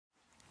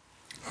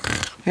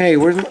Hey,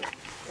 where's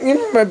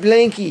my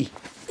blankie?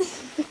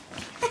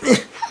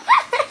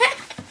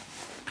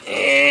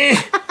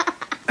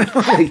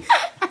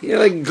 You're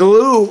like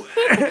glue.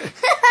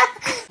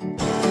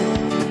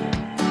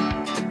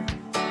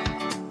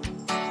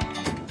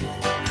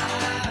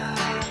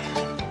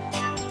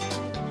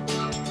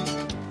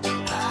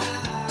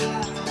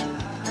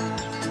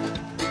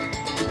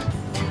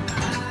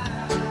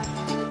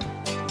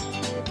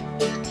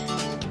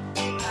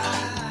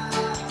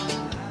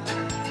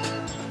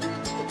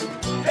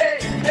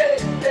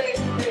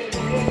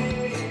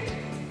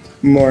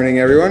 Morning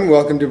everyone,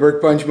 welcome to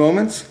Burke Bunch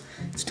Moments.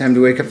 It's time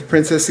to wake up the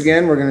princess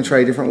again. We're going to try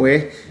a different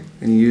way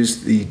and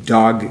use the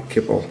dog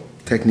kibble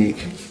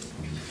technique.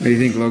 What do you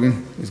think,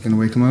 Logan? Is going to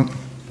wake him up?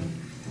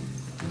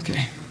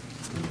 Okay.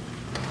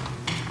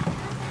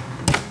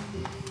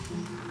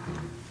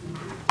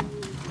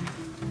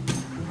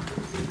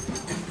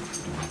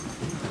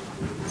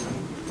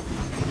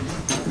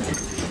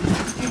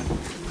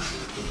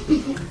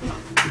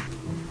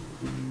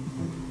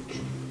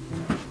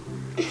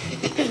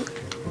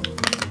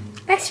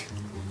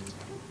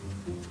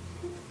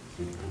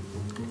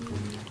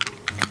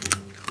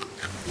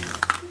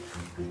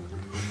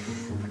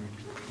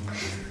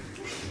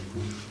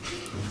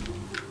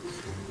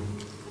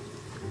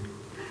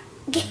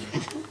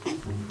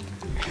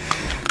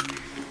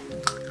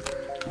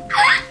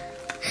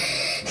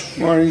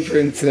 Morning,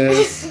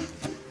 princess.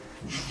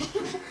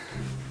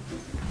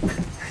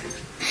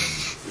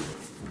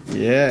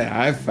 Yeah,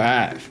 high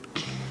five.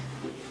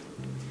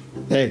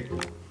 Hey,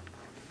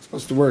 it's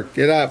supposed to work.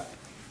 Get up.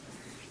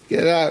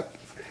 Get up.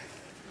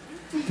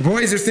 The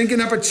boys are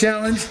thinking up a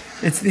challenge.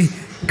 It's the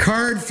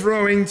card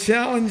throwing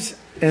challenge,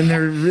 and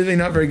they're really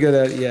not very good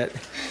at it yet.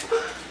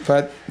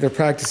 But they're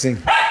practicing.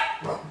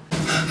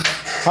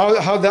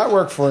 How'd that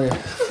work for you?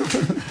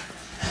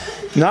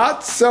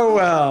 Not so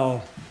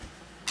well.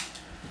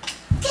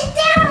 Get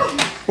down!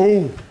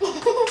 Oh.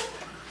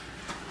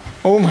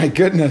 Oh my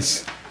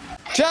goodness.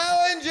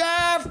 Challenge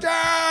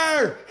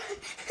after!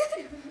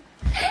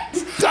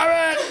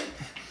 Stop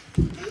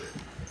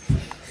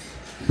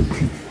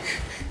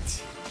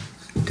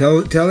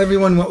it! Tell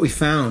everyone what we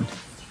found.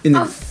 In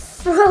the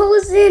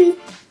frozen,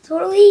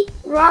 totally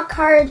rock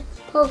hard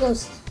pogo.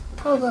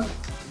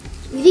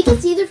 We think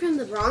it's either from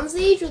the Bronze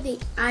Age or the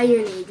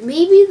Iron Age.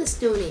 Maybe the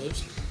Stone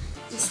Age.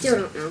 We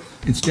still don't know.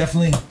 It's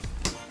definitely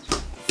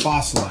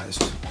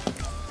fossilized.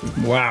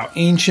 Wow,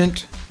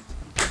 ancient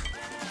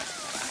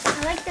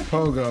I like the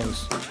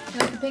pogos. You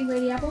like the pink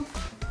lady apple?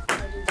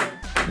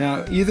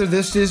 Now, either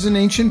this is an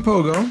ancient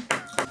pogo,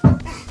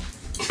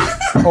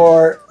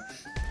 or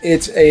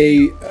it's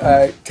a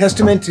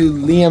testament to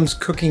Liam's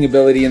cooking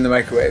ability in the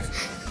microwave.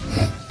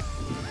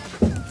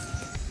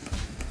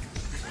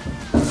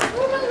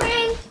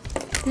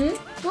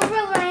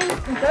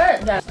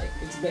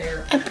 It's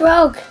bare. It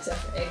broke.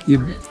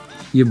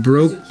 You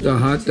broke the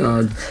hot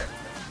dog.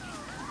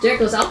 Derek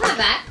goes, I'll have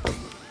that.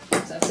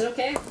 So I said,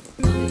 okay.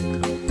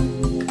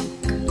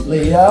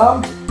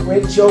 Liam,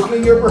 quit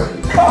choking your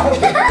bird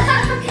dog.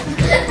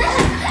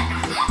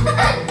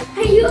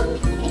 Are you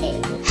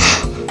okay?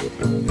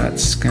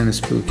 That's kind of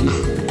spooky.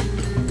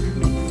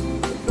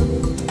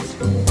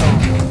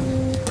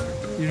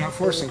 You're not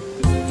forcing.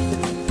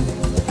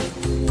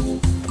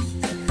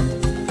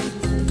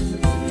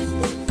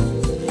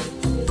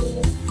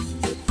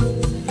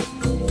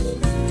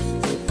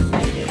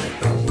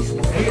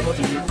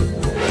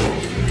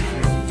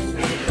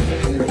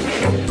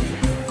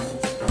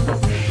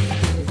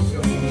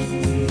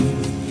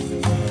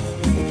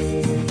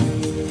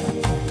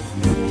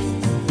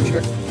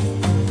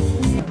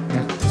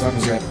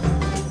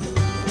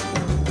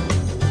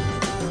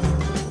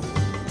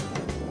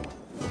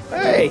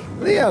 Hey,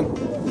 Liam,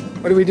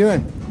 what are we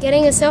doing?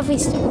 Getting a selfie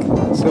stick.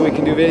 So we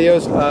can do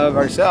videos of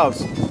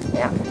ourselves.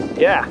 Yeah.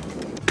 Yeah.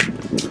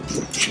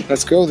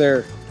 Let's go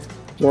there,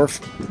 dwarf.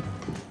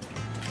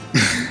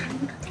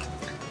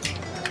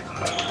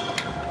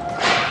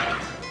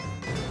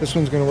 This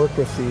one's gonna work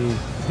with the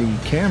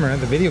camera,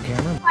 the video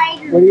camera.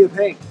 What do you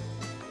think?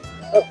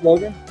 Up,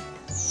 Logan.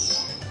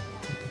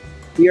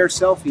 Be our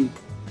selfie.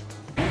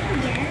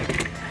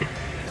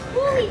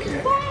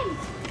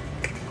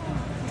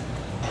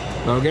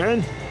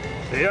 Logan?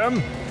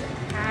 Liam?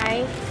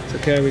 Hi. It's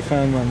okay, we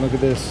found one. Look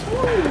at this.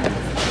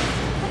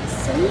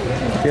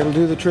 It'll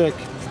do the trick.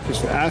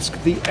 Just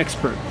ask the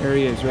expert. There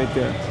he is, right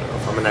there. I don't know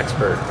if I'm an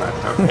expert, but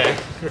okay.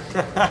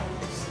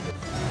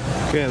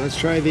 Okay, let's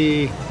try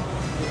the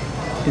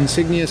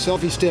Insignia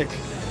selfie stick.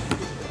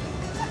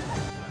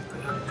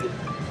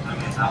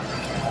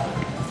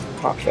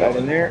 Pop that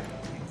in there.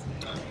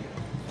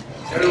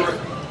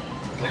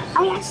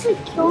 I actually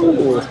killed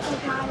him.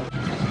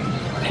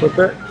 Flip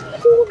it.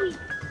 Holy,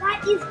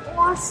 that is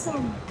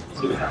awesome.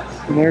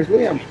 And there's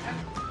Liam.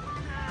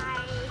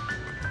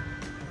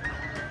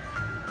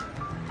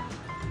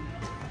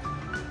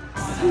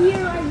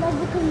 Here, I love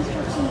the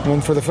construction.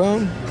 One for the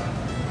phone,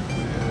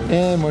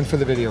 and one for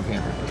the video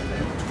camera.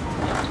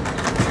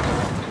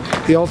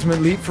 The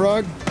ultimate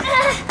leapfrog.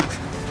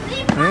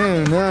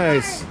 Oh,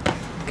 nice.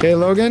 Okay,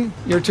 Logan,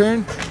 your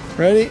turn.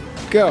 Ready?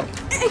 Go.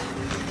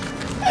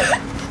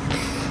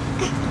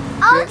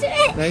 I'll do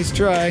it. Nice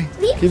try.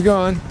 Keep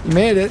going. You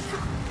made it.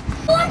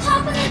 Go on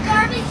top of the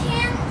garbage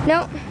can.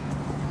 No.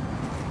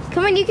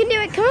 Come on, you can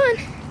do it. Come on.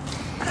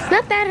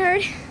 Not that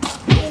hard.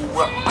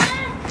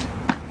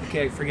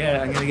 Okay, forget it.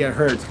 I'm gonna get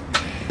hurt.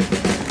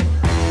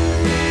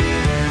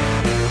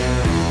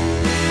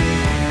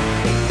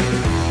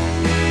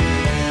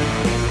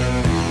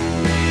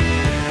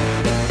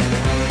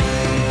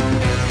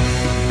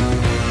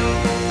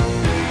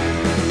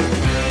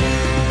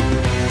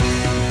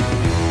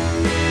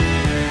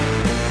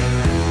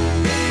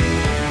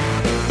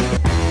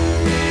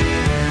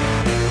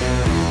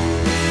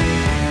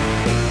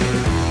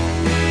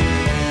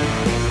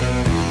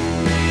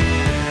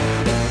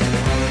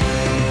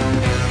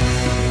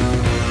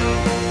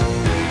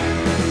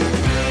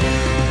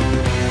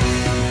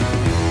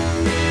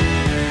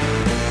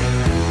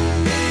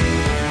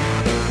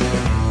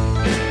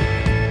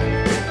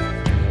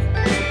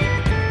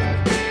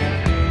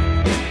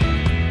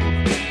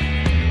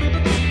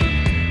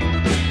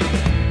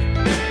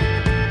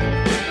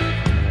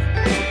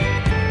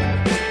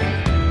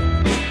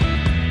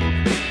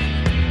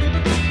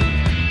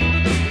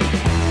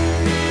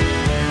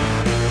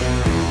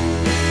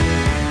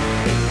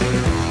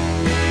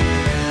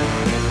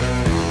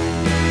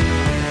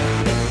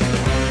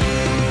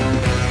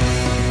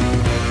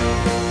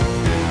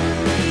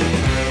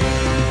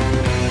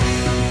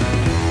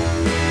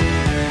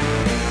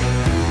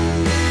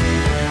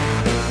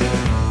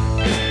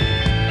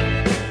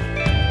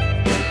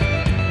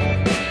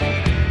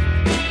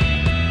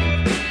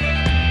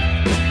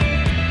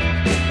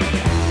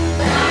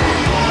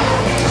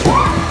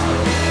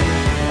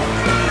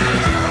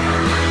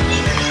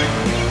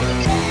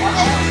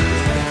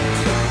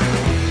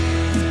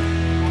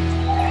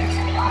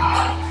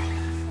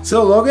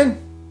 So Logan,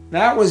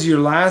 that was your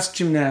last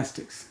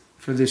gymnastics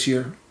for this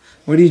year.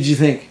 What did you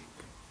think?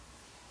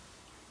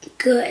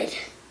 Good.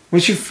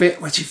 What's your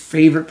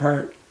favorite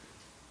part?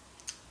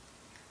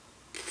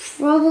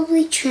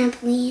 Probably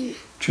trampoline.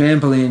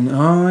 Trampoline.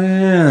 Oh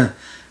yeah.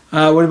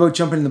 What about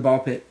jumping in the ball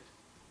pit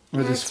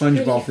or the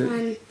sponge ball pit?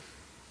 Fun.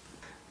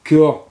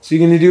 Cool. So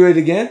you're gonna do it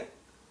again?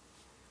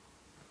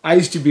 I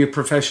used to be a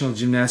professional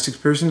gymnastics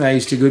person. I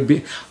used to go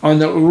be on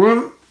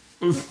the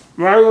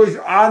I was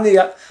on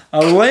the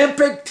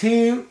Olympic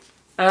team.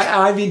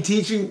 I've been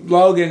teaching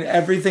Logan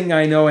everything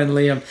I know and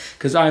Liam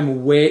because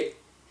I'm way.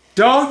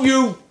 Don't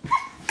you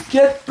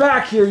get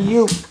back here,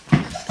 you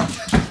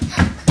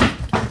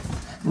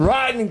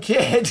rotten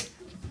kid.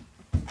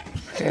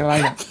 Okay,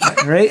 line up.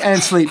 Right,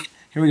 and sleep.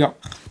 Here we go.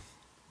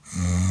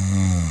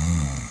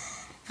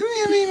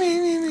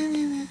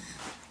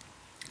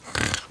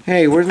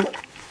 Hey, where's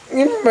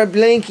my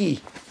blankie?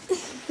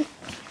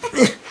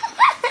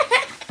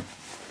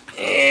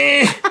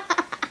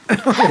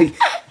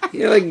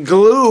 You're like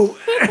glue.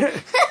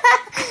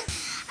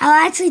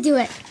 I'll actually do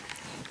it.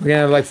 We're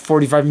gonna have like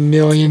 45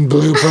 million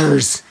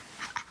bloopers.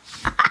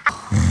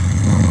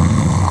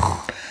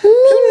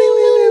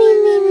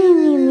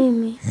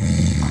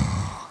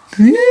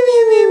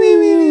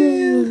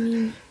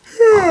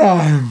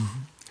 Oh,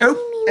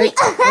 hey,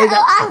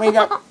 wake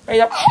up.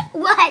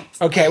 What?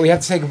 Okay, we have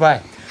to say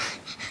goodbye.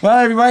 Well,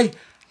 everybody,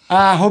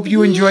 hope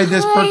you enjoyed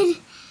this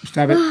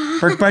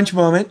Burke Bunch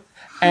Moment.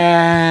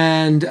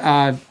 And,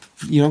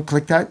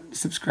 click that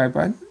subscribe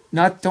button.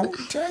 Don't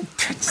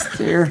touch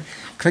there.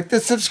 Click the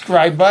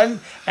subscribe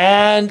button.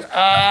 And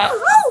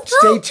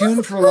stay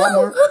tuned for a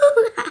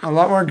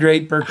lot more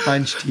great Burke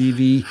Bunch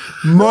TV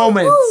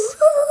moments.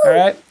 All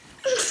right?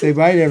 Say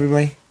bye to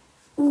everybody.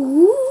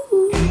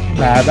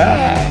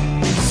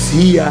 Bye-bye.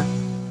 See ya.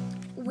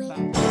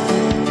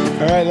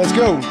 All right, let's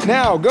go.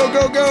 Now, go,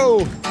 go,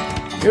 go.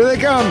 Here they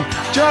come.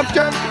 Jump,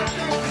 jump.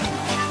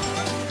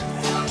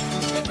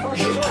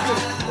 Okay,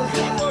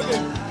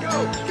 Logan. Go,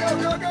 go,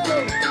 go, go.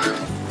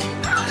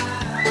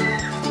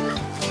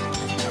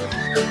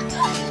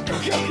 Go,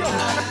 go, go.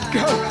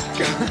 Go,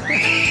 go.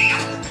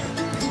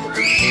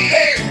 Hey,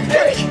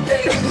 hey,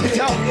 hey.